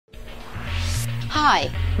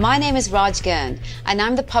Hi, my name is GIRN and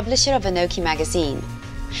I'm the publisher of ANOKHI magazine.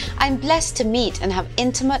 I'm blessed to meet and have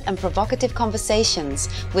intimate and provocative conversations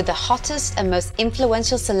with the hottest and most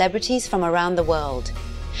influential celebrities from around the world.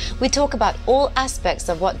 We talk about all aspects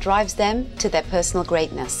of what drives them to their personal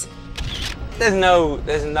greatness. There's no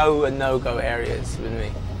no-go areas with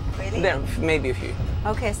me. Really? There maybe a few.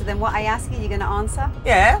 Okay, so then what I ask you, you're going to answer?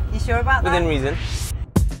 Yeah. You sure about that? Within reason.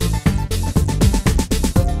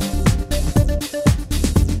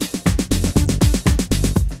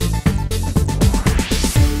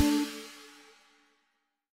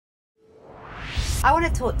 I want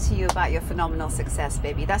to talk to you about your phenomenal success,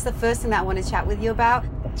 baby. That's the first thing that I want to chat with you about.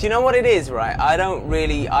 Do you know what it is, right? I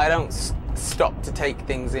don't stop to take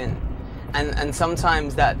things in. And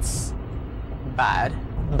sometimes that's bad.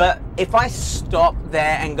 But if I stop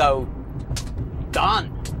there and go,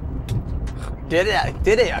 done, did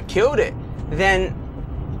it, I killed it, then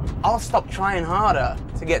I'll stop trying harder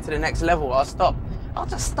to get to the next level. I'll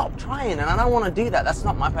just stop trying, and I don't want to do that. That's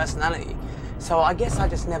not my personality. So I guess I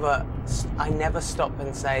never stop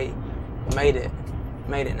and say, made it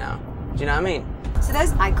now. Do you know what I mean? So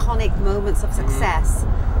those iconic moments of success,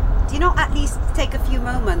 do you not at least take a few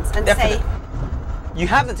moments and say... You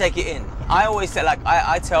have to take it in. I always say, like,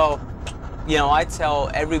 I tell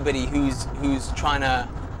everybody who's trying to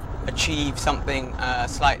achieve something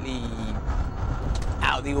slightly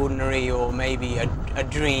out of the ordinary, or maybe a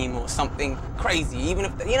dream or something crazy, even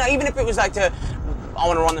if it was like I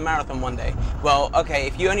want to run the marathon one day. Well, okay,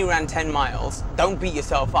 if you only ran 10 miles, don't beat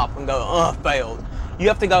yourself up and go, oh, failed. You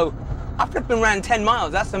have to go, I flipping ran 10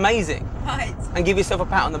 miles, that's amazing. Right. And give yourself a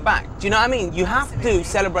pat on the back. Do you know what I mean? You have to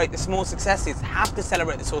celebrate the small successes,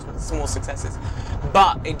 small successes.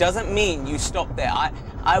 But it doesn't mean you stop there.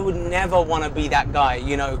 I would never want to be that guy,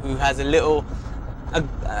 who has a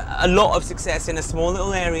lot of success in a small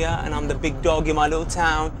little area, and I'm the big dog in my little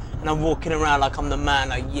town, and I'm walking around like I'm the man,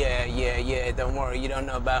 like, yeah, don't worry, you don't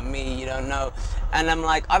know about me, you don't know. And I'm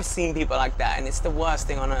like, I've seen people like that, and it's the worst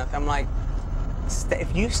thing on earth. I'm like,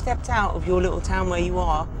 if you stepped out of your little town where you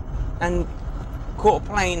are and caught a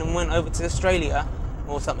plane and went over to Australia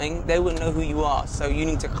or something, they wouldn't know who you are. So you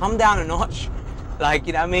need to come down a notch, like,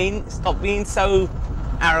 you know what I mean? Stop being so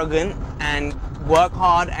arrogant and work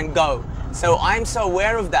hard and go. So I'm so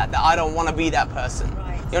aware of that I don't want to be that person.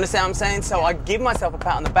 Right. You understand what I'm saying? So I give myself a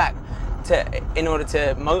pat on the back in order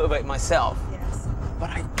to motivate myself. Yes. But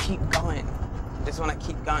I keep going. I just want to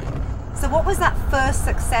keep going. So what was that first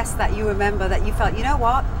success that you remember that you felt, you know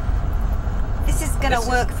what, this is going to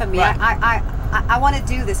work for me. Right. I want to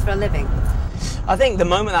do this for a living. I think the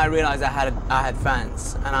moment I realized I had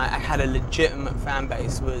fans, and I had a legitimate fan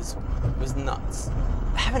base, was nuts.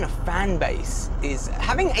 Having a fan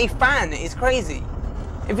is crazy.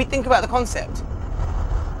 If you think about the concept.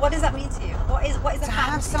 What does that mean to you? What is a To fan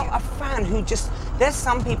have to you? a fan who there's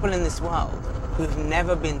some people in this world who've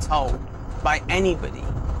never been told by anybody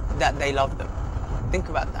that they love them. Think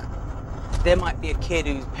about that. There might be a kid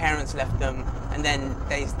whose parents left them, and then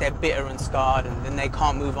they're bitter and scarred, and then they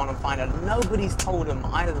can't move on and find out. Nobody's told them,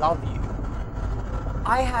 I love you.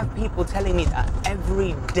 I have people telling me that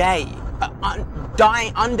every day.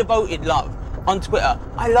 Dying, undevoted love on Twitter.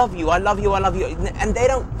 I love you, I love you, I love you. And they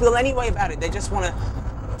don't feel any way about it. They just want to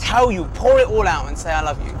tell you, pour it all out and say, I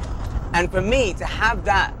love you. And for me, to have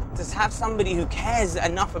that, to have somebody who cares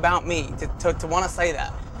enough about me to want to say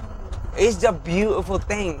that, is a beautiful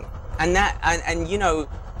thing. And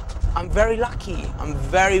I'm very lucky. I'm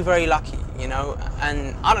very, very lucky, And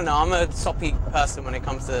I don't know, I'm a soppy person when it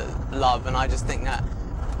comes to love, and I just think that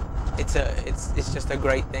it's just a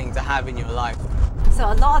great thing to have in your life.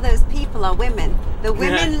 So a lot of those people are women. The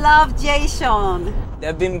women love Jay Sean.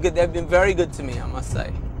 They've been good. They've been very good to me, I must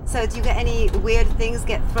say. So do you get any weird things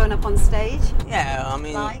get thrown up on stage? Yeah, I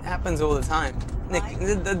mean, it happens all the time.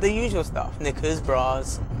 The usual stuff: knickers,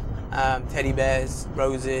 bras, teddy bears,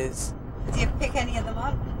 roses. Do you pick any of them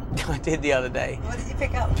up? I did the other day. What did you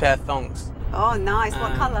pick up? A pair of thongs. Oh, nice.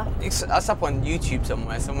 What colour? It's up on YouTube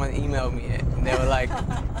somewhere. Someone emailed me it, and they were like,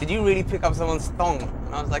 did you really pick up someone's thong?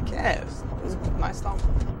 And I was like, yeah, it was a nice thong.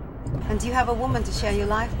 And do you have a woman to share your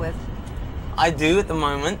life with? I do at the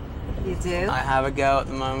moment. You do? I have a girl at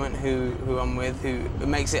the moment who I'm with, who it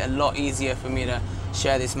makes it a lot easier for me to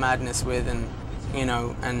share this madness with, and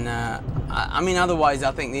I mean, otherwise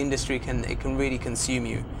I think the industry can really consume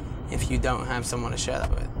you if you don't have someone to share that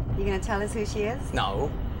with. You gonna tell us who she is?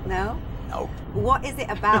 No. No? No. What is it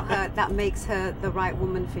about her that makes her the right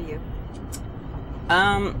woman for you?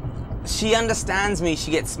 She understands me.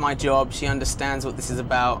 She gets my job. She understands what this is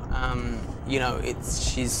about.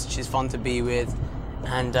 She's fun to be with,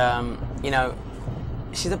 and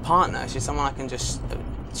she's a partner. She's someone I can just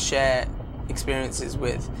share experiences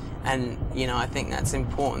with, and you know, I think that's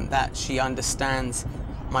important, that she understands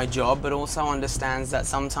my job, but also understands that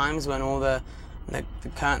sometimes when all the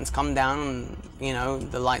curtains come down and, you know,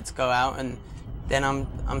 the lights go out, and then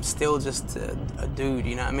I'm still just a dude,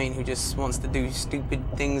 you know what I mean, who just wants to do stupid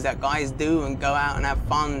things that guys do and go out and have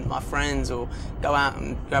fun with my friends, or go out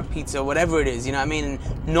and grab pizza or whatever it is, you know what I mean,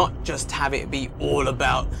 and not just have it be all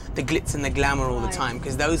about the glitz and the glamour all the time,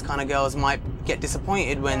 because those kind of girls might get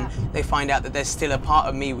disappointed when they find out that there's still a part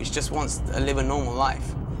of me which just wants to live a normal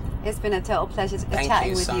life. It's been a total pleasure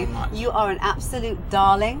chatting with you. Thank you so much. You are an absolute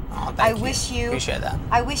darling. Oh, thank you. Appreciate that.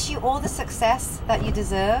 I wish you all the success that you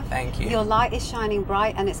deserve. Thank you. Your light is shining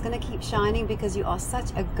bright, and it's going to keep shining because you are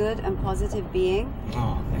such a good and positive being.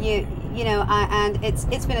 Oh, you know, and it's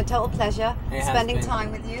been a total pleasure spending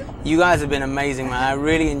time with you. You guys have been amazing, man. I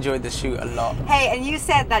really enjoyed the shoot a lot. Hey, and you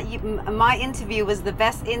said that my interview was the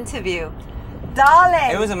best interview.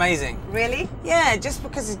 Darling! It was amazing. Really? Yeah, just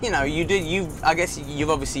because, you know, I guess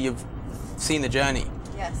you've seen the journey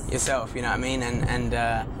yourself, you know what I mean?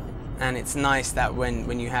 And it's nice that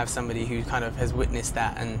when you have somebody who kind of has witnessed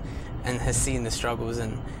that and has seen the struggles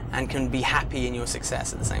and can be happy in your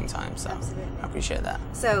success at the same time. So absolutely. I appreciate that.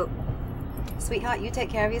 So, sweetheart, you take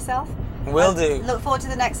care of yourself. Will do. Look forward to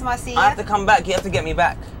the next time I see you. I have to come back. You have to get me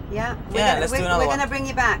back. Yeah. Let's do another one. We're going to bring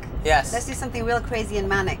you back. Yes. Let's do something real crazy and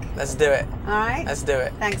manic. Let's do it. All right? Let's do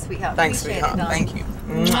it. Thanks, sweetheart. Thanks, Appreciate sweetheart. it, Thank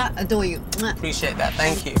you. Adore you. Appreciate that.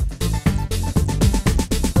 Thank you.